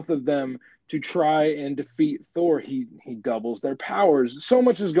 using both of them to try and defeat Thor. He doubles their powers. So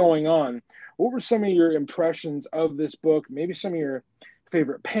much is going on. What were some of your impressions of this book? Maybe some of your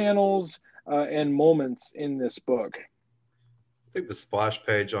favorite panels and moments in this book? I think the splash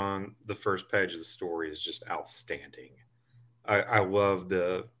page on the first page of the story is just outstanding. I love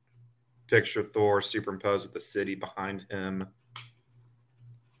the picture of Thor superimposed with the city behind him.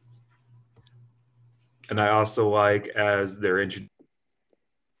 And I also like, as they're introduced,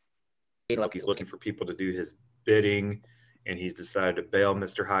 Loki's looking for people to do his bidding, and he's decided to bail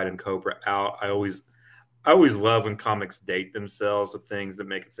Mr. Hyde and Cobra out. I always love when comics date themselves with things that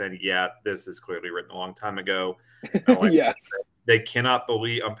make it sound, yeah, this is clearly written a long time ago. Like, yes. They cannot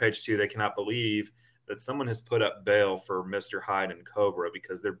believe, on page 2, they cannot believe that someone has put up bail for Mr. Hyde and Cobra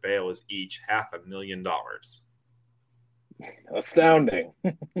because their bail is each $500,000. Astounding.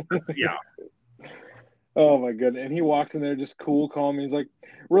 Yeah. Oh my goodness. And he walks in there just cool, calm. He's like,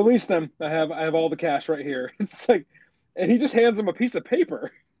 release them. I have all the cash right here. It's like, and he just hands him a piece of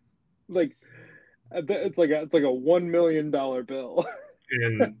paper. Like, it's like a $1 million bill.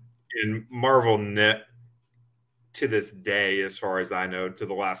 in Marvel Net, to this day, as far as I know, to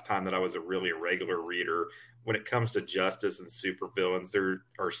the last time that I was a really regular reader, when it comes to justice and supervillains, there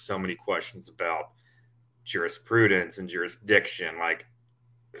are so many questions about jurisprudence and jurisdiction. Like,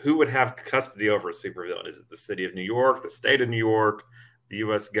 who would have custody over a supervillain? Is it the city of New York, the state of New York, the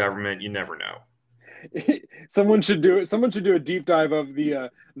U.S. government? You never know. Someone should do it. Someone should do a deep dive of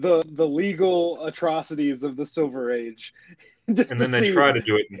the legal atrocities of the Silver Age. And then they try to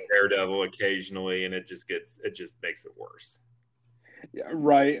do it in Daredevil occasionally, and it just makes it worse. Yeah,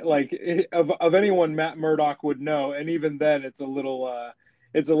 right. Like, of anyone Matt Murdock would know, and even then, it's a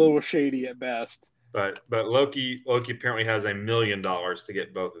little shady at best. But Loki apparently has $1 million to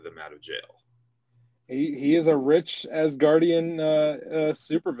get both of them out of jail. He is a rich Asgardian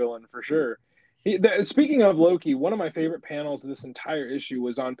supervillain for sure. Speaking of Loki, one of my favorite panels of this entire issue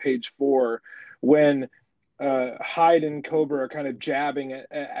was on page 4 when Hyde and Cobra are kind of jabbing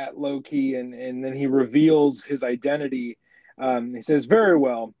at Loki, and then he reveals his identity. He says, "Very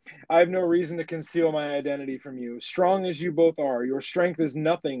well. I have no reason to conceal my identity from you. Strong as you both are, your strength is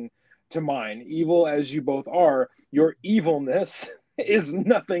nothing to mine. Evil as you both are, your evilness is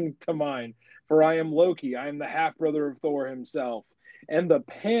nothing to mine. For I am Loki. I am the half brother of Thor himself." And the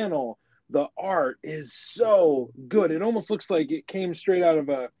panel, the art is so good. It almost looks like it came straight out of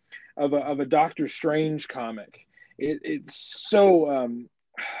a Doctor Strange comic. It's so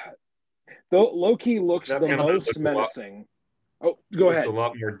though Loki looks That the panel does most look a lot- menacing. Oh, go Looks ahead. a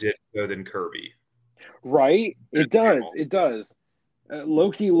lot more Ditko than Kirby. Right? It does. panel. It does.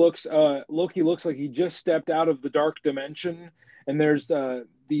 Loki looks like he just stepped out of the dark dimension, and there's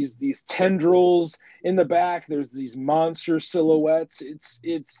these tendrils in the back. There's these monster silhouettes. It's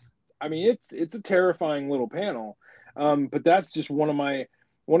a terrifying little panel. But that's just one of my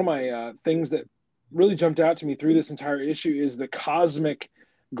things that really jumped out to me through this entire issue is the cosmic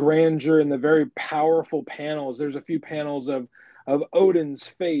grandeur and the very powerful panels. There's a few panels of Odin's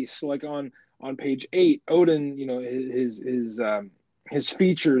face, like on page 8. Odin, his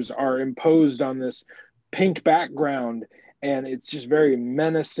features are imposed on this pink background, and it's just very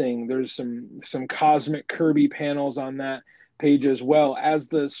menacing. There's some cosmic Kirby panels on that page as well. As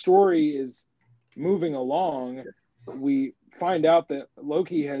the story is moving along, we find out that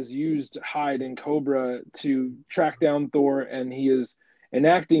Loki has used Hyde and Cobra to track down Thor, and he is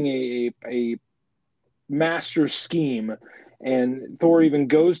enacting a master scheme. And Thor even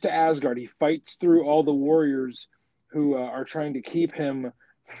goes to Asgard. He fights through all the warriors who are trying to keep him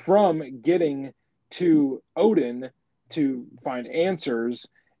from getting to Odin to find answers.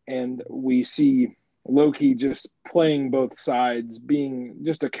 And we see Loki just playing both sides, being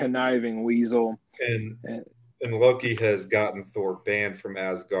just a conniving weasel. And Loki has gotten Thor banned from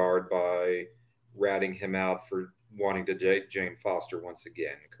Asgard by ratting him out for wanting to date Jane Foster once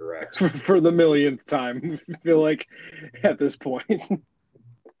again, correct? For the millionth time, I feel like at this point.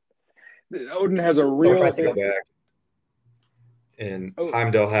 Odin has a real... tries to go back. And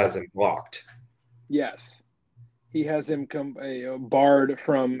Heimdall has him blocked. Yes. He has him barred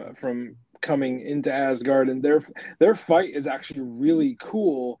from coming into Asgard, and their fight is actually really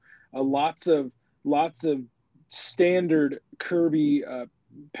cool. Lots of standard Kirby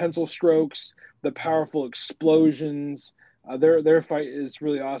pencil strokes, the powerful explosions. Their fight is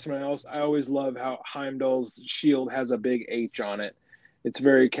really awesome. And I always love how Heimdall's shield has a big H on it. It's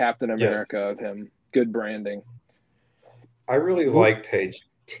very Captain America of him. Good branding. I really like page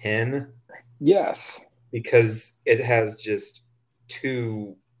 10. Yes. Because it has just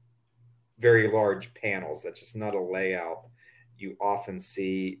 2 very large panels. That's just not a layout you often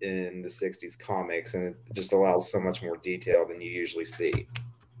see in the 60s comics, and it just allows so much more detail than you usually see.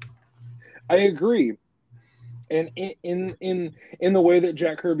 I agree. And in the way that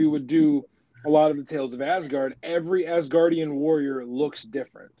Jack Kirby would do a lot of the Tales of Asgard, every Asgardian warrior looks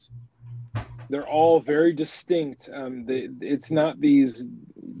different. They're all very distinct. They're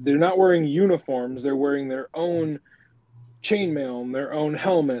not wearing uniforms. They're wearing their own chainmail and their own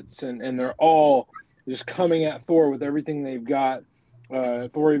helmets, and they're all just coming at Thor with everything they've got.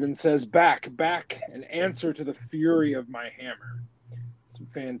 Thor even says, back, and answer to the fury of my hammer. It's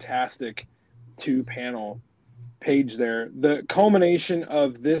a fantastic 2-panel page there. The culmination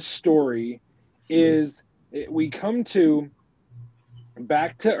of this story is we come to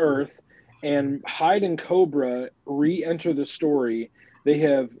back to Earth, and Hyde and Cobra re-enter the story. They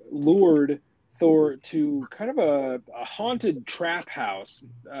have lured Thor to kind of a haunted trap house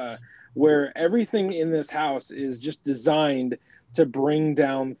where everything in this house is just designed to bring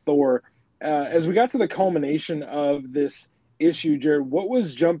down Thor. As we got to the culmination of this issue, Jared, what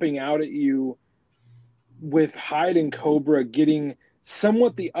was jumping out at you with Hyde and Cobra getting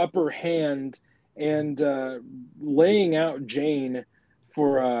somewhat the upper hand and laying out Jane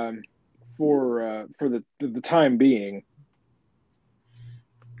for the time being?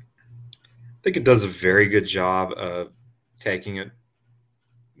 I think it does a very good job of taking it,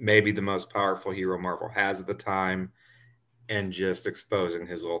 maybe the most powerful hero Marvel has at the time, and just exposing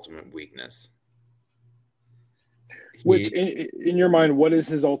his ultimate weakness. Which, in your mind, what is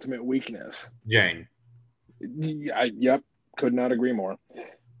his ultimate weakness? Jane. Yep, could not agree more.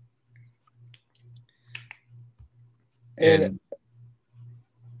 And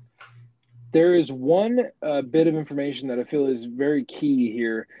there is one bit of information that I feel is very key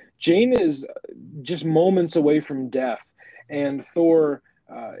here. Jane is just moments away from death, and Thor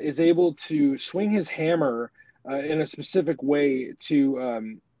is able to swing his hammer in a specific way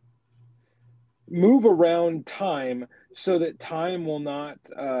to move around time so that time will not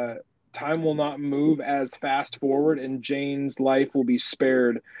move as fast forward, and Jane's life will be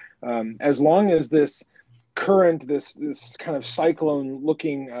spared, as long as this current, this kind of cyclone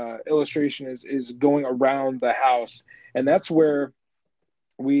looking illustration is going around the house. And that's where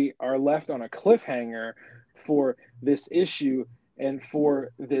we are left on a cliffhanger for this issue and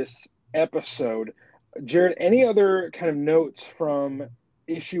for this episode. Jared, any other kind of notes from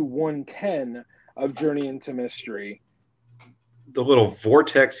issue 110 of Journey into Mystery? The little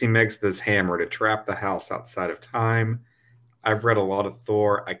vortex he makes this hammer to trap the house outside of time. I've read a lot of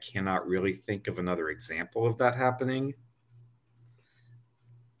Thor. I cannot really think of another example of that happening.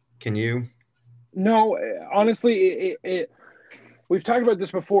 Can you? No, honestly, we've talked about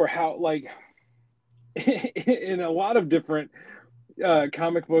this before, how like in a lot of different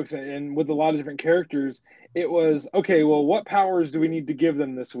comic books and with a lot of different characters, it was, okay, well, what powers do we need to give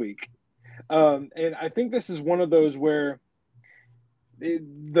them this week? And I think this is one of those where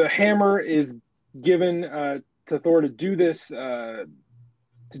the hammer is given to Thor to do this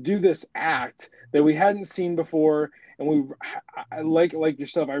act that we hadn't seen before, and I like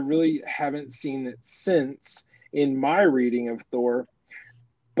yourself, I really haven't seen it since in my reading of Thor.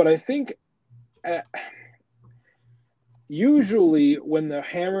 But I think usually when the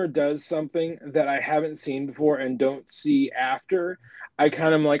hammer does something that I haven't seen before and don't see after, I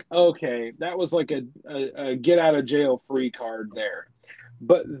kind of like, okay, that was like a get out of jail free card there.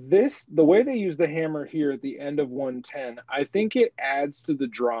 But the way they use the hammer here at the end of 110, I think it adds to the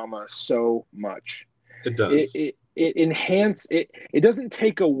drama so much. It does. It enhances it. It doesn't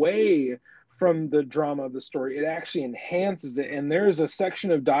take away from the drama of the story. It actually enhances it. And there's a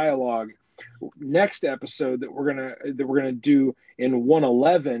section of dialogue next episode that we're gonna do in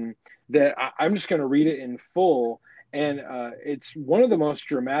 111 that I'm just gonna read it in full. And it's one of the most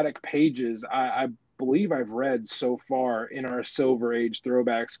dramatic pages I believe I've read so far in our Silver Age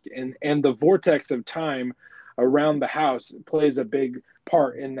throwbacks, and the vortex of time around the house plays a big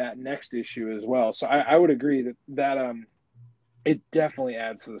part in that next issue as well. So I would agree that it definitely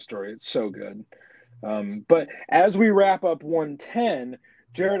adds to the story. It's so good. But as we wrap up 110,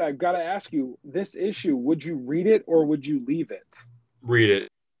 Jared, I've got to ask you, this issue, would you read it or would you leave it? Read it.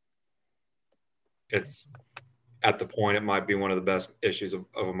 It's at the point, it might be one of the best issues of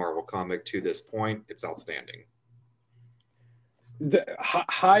a Marvel comic to this point. It's outstanding. The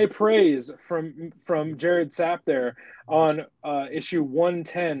high praise from Jared Sapp there on issue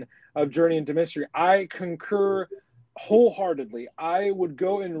 110 of Journey into Mystery. I concur wholeheartedly. I would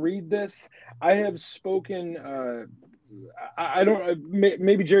go and read this. I have spoken. I don't.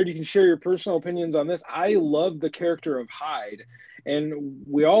 Maybe Jared, you can share your personal opinions on this. I love the character of Hyde, and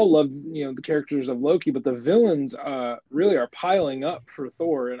we all love the characters of Loki, but the villains really are piling up for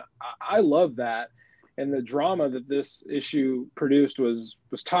Thor, and I love that. And the drama that this issue produced was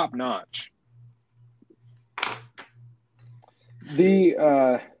top notch.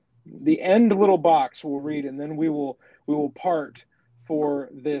 The end little box we'll read, and then we will part for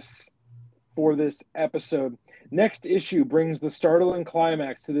this episode. Next issue brings the startling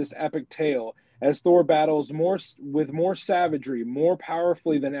climax to this epic tale as Thor battles with more savagery, more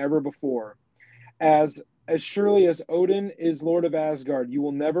powerfully than ever before. As surely as Odin is Lord of Asgard, you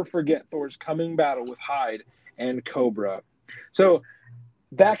will never forget Thor's coming battle with Hyde and Cobra. So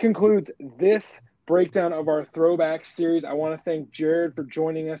that concludes this breakdown of our throwback series. I want to thank Jared for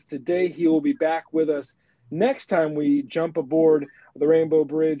joining us today. He will be back with us next time we jump aboard the Rainbow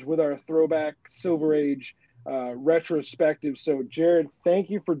Bridge with our throwback Silver Age retrospective. So Jared, thank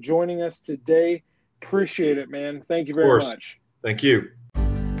you for joining us today. Appreciate it, man. Thank you very much. Thank you.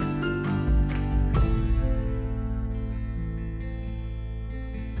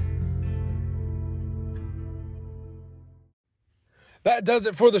 That does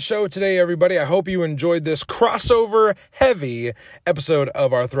it for the show today, everybody. I hope you enjoyed this crossover heavy episode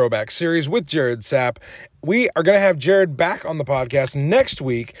of our throwback series with Jared Sapp. We are going to have Jared back on the podcast next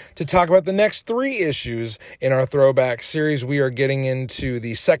week to talk about the next 3 issues in our throwback series. We are getting into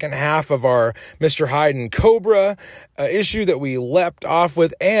the second half of our Mr. Hyde and Cobra issue that we leapt off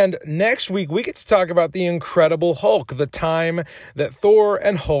with. And next week, we get to talk about the Incredible Hulk, the time that Thor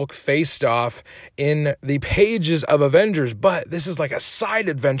and Hulk faced off in the pages of Avengers. But this is like a side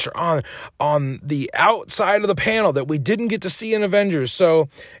adventure on the outside of the panel that we didn't get to see in Avengers. So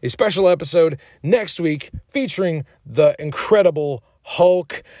a special episode next week featuring the Incredible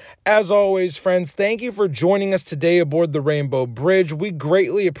Hulk. As always, friends, thank you for joining us today aboard the Rainbow Bridge. We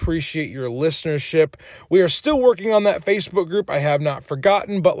greatly appreciate your listenership. We are still working on that Facebook group. I have not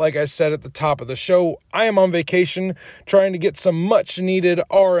forgotten, but like I said at the top of the show, I am on vacation trying to get some much needed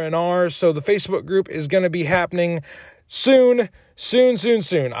R&R. So the Facebook group is going to be happening soon.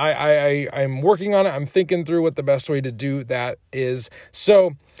 I'm working on it. I'm thinking through what the best way to do that is.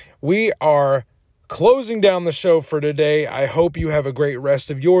 So we are closing down the show for today. I hope you have a great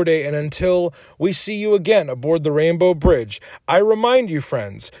rest of your day. And until we see you again aboard the Rainbow Bridge, I remind you,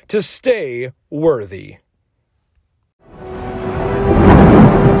 friends, to stay worthy.